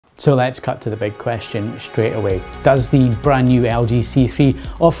So let's cut to the big question straight away. Does the brand new LG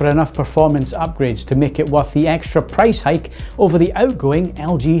C3 offer enough performance upgrades to make it worth the extra price hike over the outgoing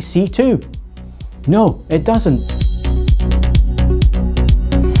LG C2? No, it doesn't.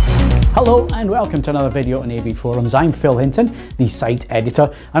 Hello and welcome to another video on AV Forums. I'm Phil Hinton, the site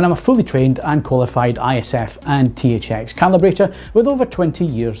editor, and I'm a fully trained and qualified ISF and THX calibrator with over 20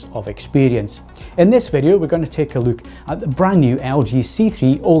 years of experience. In this video, we're going to take a look at the brand new LG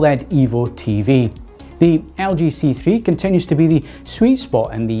C3 OLED Evo TV. The LG C3 continues to be the sweet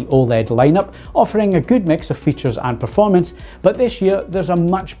spot in the OLED lineup, offering a good mix of features and performance, but this year there's a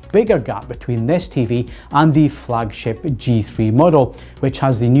much bigger gap between this TV and the flagship G3 model, which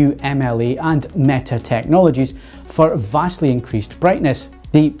has the new MLA and Meta technologies for vastly increased brightness.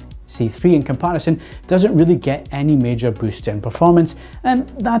 The C3 in comparison doesn't really get any major boost in performance, and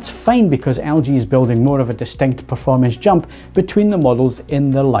that's fine because LG is building more of a distinct performance jump between the models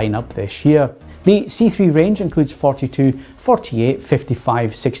in the lineup this year. The C3 range includes 42, 48,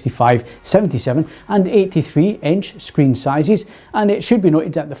 55, 65, 77 and 83-inch screen sizes, and it should be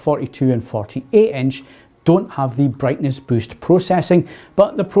noted that the 42 and 48-inch don't have the brightness boost processing,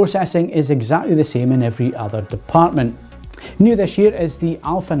 but the processing is exactly the same in every other department. New this year is the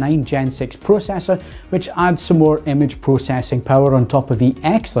Alpha 9 Gen 6 processor, which adds some more image processing power on top of the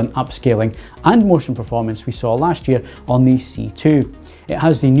excellent upscaling and motion performance we saw last year on the C2. It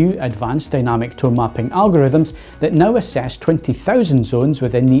has the new advanced dynamic tone mapping algorithms that now assess 20,000 zones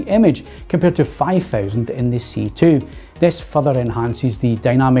within the image compared to 5,000 in the C2. This further enhances the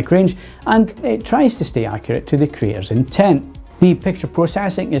dynamic range and it tries to stay accurate to the creator's intent. The picture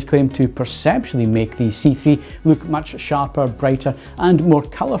processing is claimed to perceptually make the C3 look much sharper, brighter and more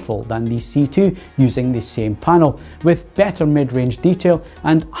colourful than the C2 using the same panel, with better mid-range detail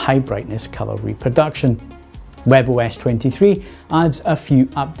and high brightness colour reproduction. WebOS 23 adds a few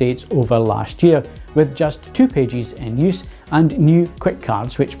updates over last year, with just 2 pages in use and new quick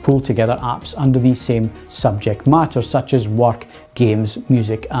cards which pull together apps under the same subject matter such as work, games,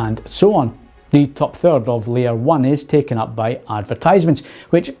 music and so on. The top third of layer 1 is taken up by advertisements,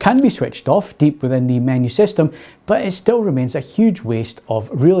 which can be switched off deep within the menu system, but it still remains a huge waste of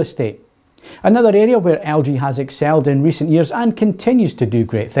real estate. Another area where LG has excelled in recent years and continues to do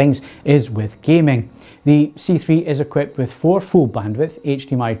great things is with gaming. The C3 is equipped with 4 full bandwidth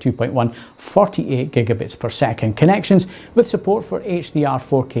HDMI 2.1 48 gigabits per second connections with support for HDR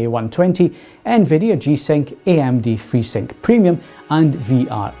 4K 120, NVIDIA G-Sync, AMD FreeSync Premium and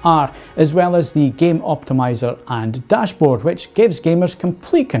VRR, as well as the game optimizer and dashboard, which gives gamers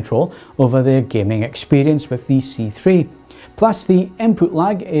complete control over their gaming experience with the C3. Plus, the input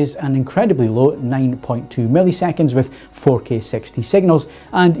lag is an incredibly low 9.2 milliseconds with 4K 60 signals,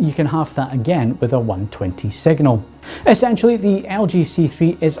 and you can halve that again with a 120 signal. Essentially, the LG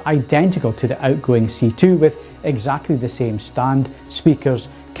C3 is identical to the outgoing C2 with exactly the same stand, speakers,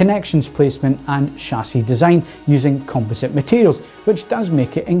 connections placement and chassis design using composite materials, which does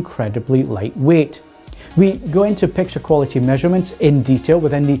make it incredibly lightweight. We go into picture quality measurements in detail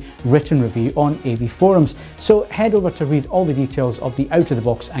within the written review on AV Forums, so head over to read all the details of the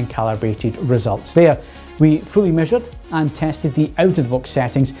out-of-the-box and calibrated results there. We fully measured and tested the out-of-the-box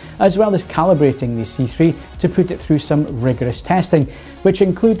settings as well as calibrating the C3 to put it through some rigorous testing, which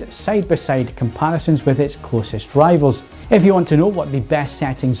include side-by-side comparisons with its closest rivals. If you want to know what the best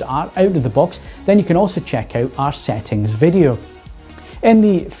settings are out of the box, then you can also check out our settings video. In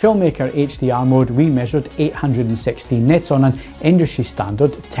the Filmmaker HDR mode, we measured 860 nits on an industry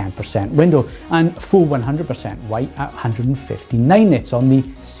standard 10% window and full 100% white at 159 nits on the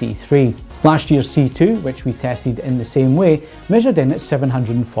C3. Last year's C2, which we tested in the same way, measured in at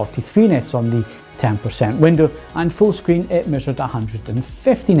 743 nits on the 10% window, and full screen it measured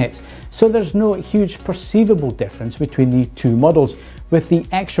 150 nits, so there's no huge perceivable difference between the two models, with the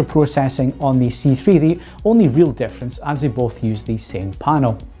extra processing on the C3 the only real difference as they both use the same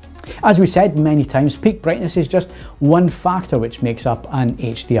panel. As we said many times, peak brightness is just one factor which makes up an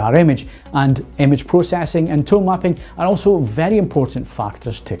HDR image, and image processing and tone mapping are also very important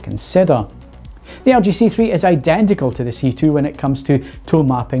factors to consider. The LG C3 is identical to the C2 when it comes to tone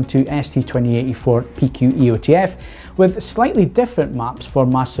mapping to ST2084 PQ EOTF, with slightly different maps for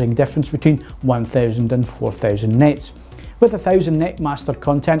mastering difference between 1000 and 4000 nits. With 1000 nit master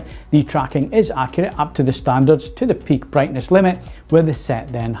content, the tracking is accurate up to the standards to the peak brightness limit, where the set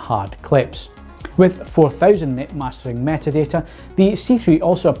then hard clips. With 4000 nit mastering metadata, the C3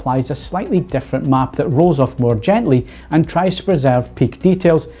 also applies a slightly different map that rolls off more gently and tries to preserve peak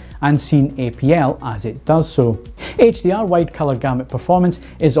details and scene APL as it does so. HDR wide colour gamut performance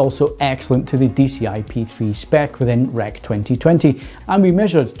is also excellent to the DCI-P3 spec within Rec 2020, and we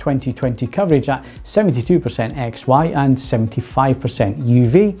measured 2020 coverage at 72% XY and 75%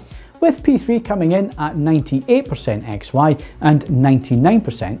 UV, with P3 coming in at 98% XY and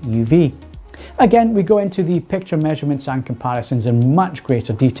 99% UV. Again, we go into the picture measurements and comparisons in much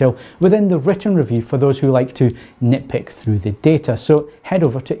greater detail within the written review for those who like to nitpick through the data, so head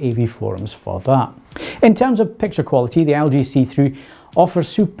over to AV Forums for that. In terms of picture quality, the LG C3 offers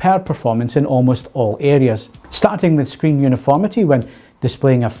superb performance in almost all areas. Starting with screen uniformity, when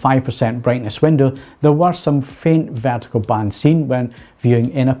displaying a 5% brightness window, there were some faint vertical bands seen when viewing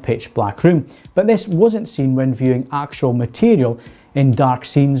in a pitch black room, but this wasn't seen when viewing actual material in dark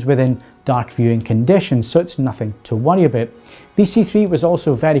scenes within dark viewing conditions, so it's nothing to worry about. The C3 was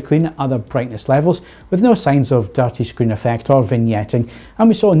also very clean at other brightness levels, with no signs of dirty screen effect or vignetting, and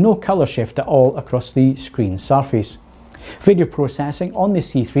we saw no colour shift at all across the screen surface. Video processing on the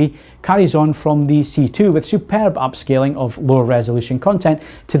C3 carries on from the C2 with superb upscaling of lower resolution content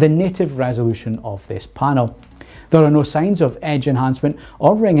to the native resolution of this panel. There are no signs of edge enhancement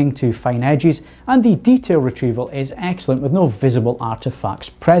or ringing to fine edges, and the detail retrieval is excellent with no visible artifacts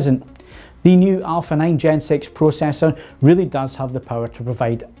present. The new Alpha 9 Gen 6 processor really does have the power to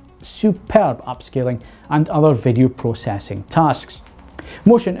provide superb upscaling and other video processing tasks.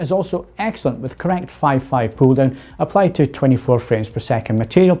 Motion is also excellent with correct 5.5 pull down applied to 24 frames per second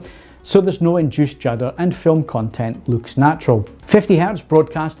material, so there's no induced judder and film content looks natural. 50Hz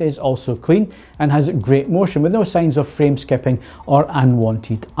broadcast is also clean and has great motion with no signs of frame skipping or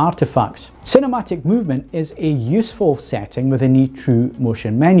unwanted artifacts. Cinematic movement is a useful setting within the True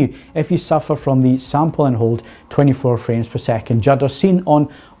Motion menu if you suffer from the sample and hold 24 frames per second judder seen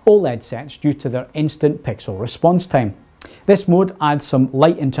on OLED sets due to their instant pixel response time. This mode adds some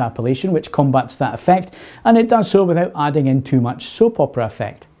light interpolation which combats that effect, and it does so without adding in too much soap opera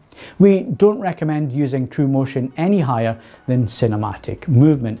effect. We don't recommend using True Motion any higher than cinematic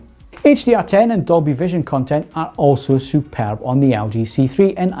movement. HDR10 and Dolby Vision content are also superb on the LG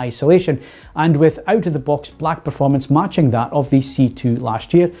C3 in isolation, and with out-of-the-box black performance matching that of the C2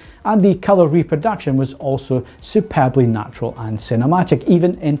 last year, and the colour reproduction was also superbly natural and cinematic,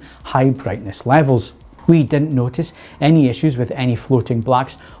 even in high brightness levels. We didn't notice any issues with any floating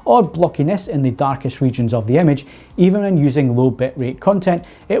blacks or blockiness in the darkest regions of the image. Even when using low bitrate content,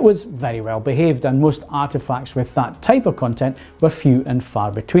 it was very well behaved, and most artifacts with that type of content were few and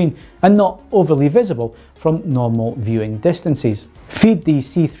far between and not overly visible from normal viewing distances. Feed the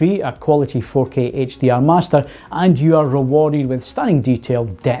C3 a quality 4K HDR master and you are rewarded with stunning detail,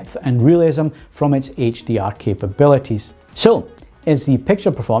 depth and realism from its HDR capabilities. So, is the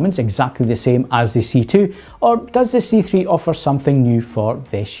picture performance exactly the same as the C2, or does the C3 offer something new for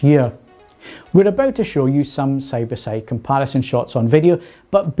this year? We're about to show you some side-by-side comparison shots on video,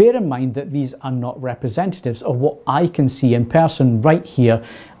 but bear in mind that these are not representatives of what I can see in person right here,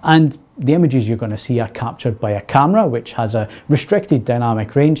 and the images you're going to see are captured by a camera which has a restricted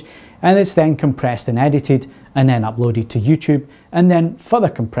dynamic range, and it's then compressed and edited and then uploaded to YouTube, and then further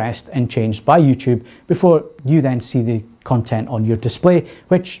compressed and changed by YouTube before you then see the content on your display,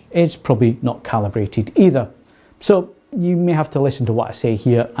 which is probably not calibrated either. So you may have to listen to what I say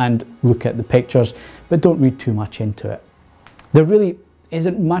here and look at the pictures, but don't read too much into it. There really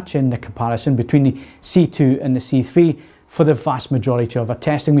isn't much in the comparison between the C2 and the C3. For the vast majority of our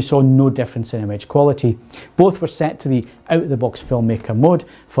testing, we saw no difference in image quality. Both were set to the out-of-the-box filmmaker mode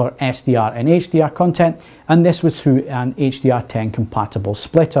for SDR and HDR content, and this was through an HDR10 compatible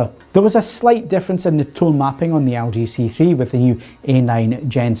splitter. There was a slight difference in the tone mapping on the LG C3 with the new A9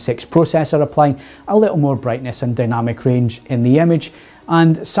 Gen 6 processor applying a little more brightness and dynamic range in the image,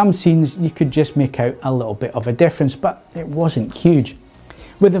 and some scenes you could just make out a little bit of a difference, but it wasn't huge.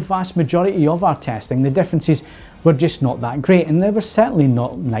 With the vast majority of our testing, the differences were just not that great, and they were certainly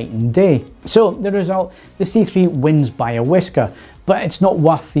not night and day. So the result, the C3 wins by a whisker, but it's not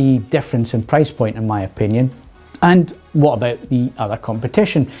worth the difference in price point in my opinion. And what about the other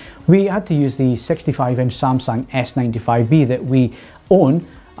competition? We had to use the 65-inch Samsung S95B that we own,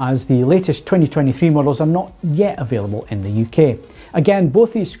 as the latest 2023 models are not yet available in the UK. Again,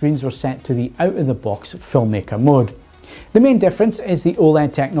 both these screens were set to the out-of-the-box filmmaker mode. The main difference is the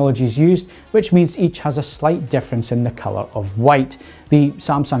OLED technologies used, which means each has a slight difference in the colour of white. The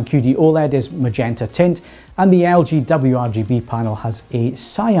Samsung QD OLED is magenta tint, and the LG WRGB panel has a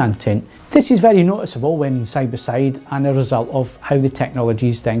cyan tint. This is very noticeable when side by side and a result of how the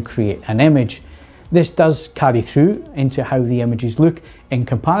technologies then create an image. This does carry through into how the images look in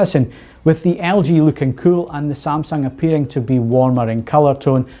comparison, with the LG looking cool and the Samsung appearing to be warmer in colour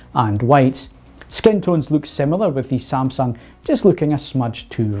tone and whites. Skin tones look similar, with the Samsung just looking a smudge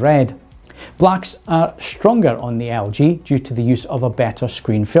too red. Blacks are stronger on the LG due to the use of a better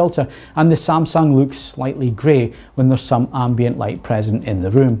screen filter, and the Samsung looks slightly grey when there's some ambient light present in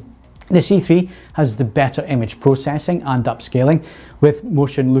the room. The C3 has the better image processing and upscaling, with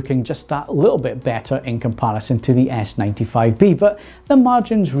motion looking just that little bit better in comparison to the S95B, but the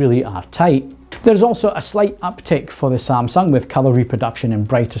margins really are tight. There's also a slight uptick for the Samsung with colour reproduction in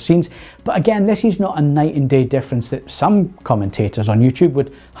brighter scenes, but again, this is not a night and day difference that some commentators on YouTube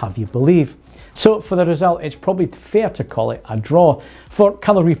would have you believe. So for the result, it's probably fair to call it a draw. For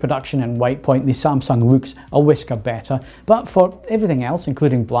colour reproduction and white point, the Samsung looks a whisker better, but for everything else,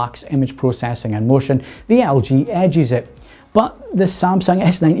 including blacks, image processing and motion, the LG edges it. But the Samsung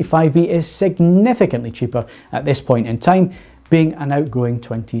S95B is significantly cheaper at this point in time, being an outgoing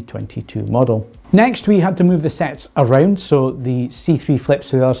 2022 model. Next, we had to move the sets around so the C3 flips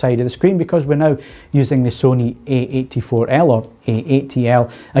to the other side of the screen, because we're now using the Sony A84L or A80L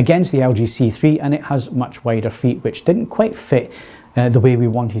against the LG C3, and it has much wider feet, which didn't quite fit the way we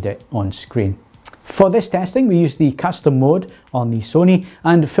wanted it on screen. For this testing, we used the custom mode on the Sony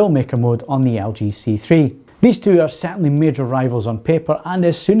and filmmaker mode on the LG C3. These two are certainly major rivals on paper, and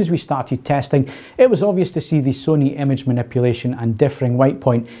as soon as we started testing, it was obvious to see the Sony image manipulation and differing white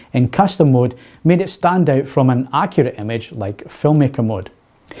point in custom mode made it stand out from an accurate image like filmmaker mode.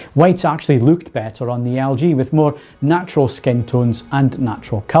 Whites actually looked better on the LG, with more natural skin tones and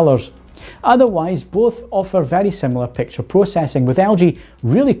natural colours. Otherwise, both offer very similar picture processing, with LG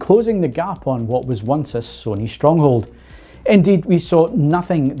really closing the gap on what was once a Sony stronghold. Indeed, we saw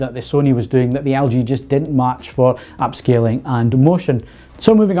nothing that the Sony was doing that the LG just didn't match for upscaling and motion.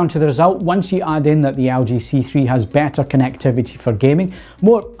 So moving on to the result, once you add in that the LG C3 has better connectivity for gaming,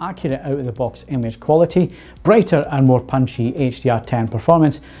 more accurate out-of-the-box image quality, brighter and more punchy HDR10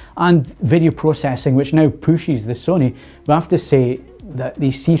 performance, and video processing which now pushes the Sony, we have to say that the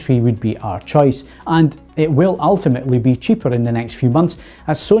C3 would be our choice, and it will ultimately be cheaper in the next few months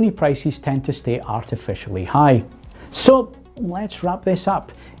as Sony prices tend to stay artificially high. So let's wrap this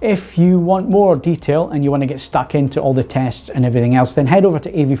up. If you want more detail and you want to get stuck into all the tests and everything else, then head over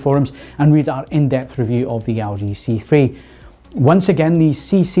to AV Forums and read our in-depth review of the LG C3. Once again, the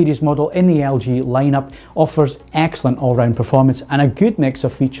C-Series model in the LG lineup offers excellent all-round performance and a good mix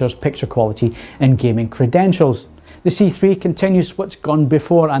of features, picture quality and gaming credentials. The C3 continues what's gone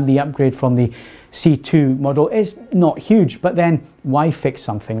before, and the upgrade from the C2 model is not huge, but then why fix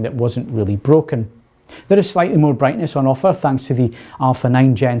something that wasn't really broken? There is slightly more brightness on offer thanks to the Alpha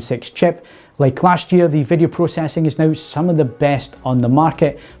 9 Gen 6 chip. Like last year, the video processing is now some of the best on the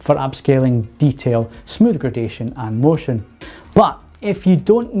market for upscaling, detail, smooth gradation and motion. But if you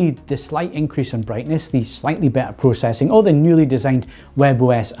don't need the slight increase in brightness, the slightly better processing, or the newly designed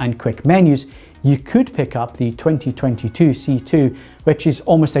WebOS and quick menus, you could pick up the 2022 C2, which is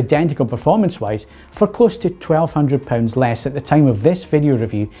almost identical performance-wise, for close to £1,200 less at the time of this video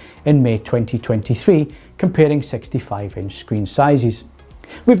review in May 2023, comparing 65-inch screen sizes.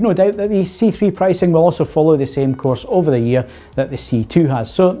 We've no doubt that the C3 pricing will also follow the same course over the year that the C2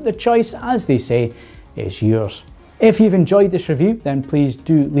 has, so the choice, as they say, is yours. If you've enjoyed this review, then please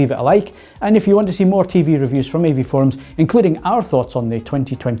do leave it a like, and if you want to see more TV reviews from AV Forums, including our thoughts on the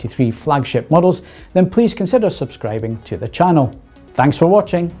 2023 flagship models, then please consider subscribing to the channel. Thanks for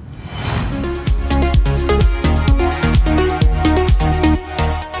watching.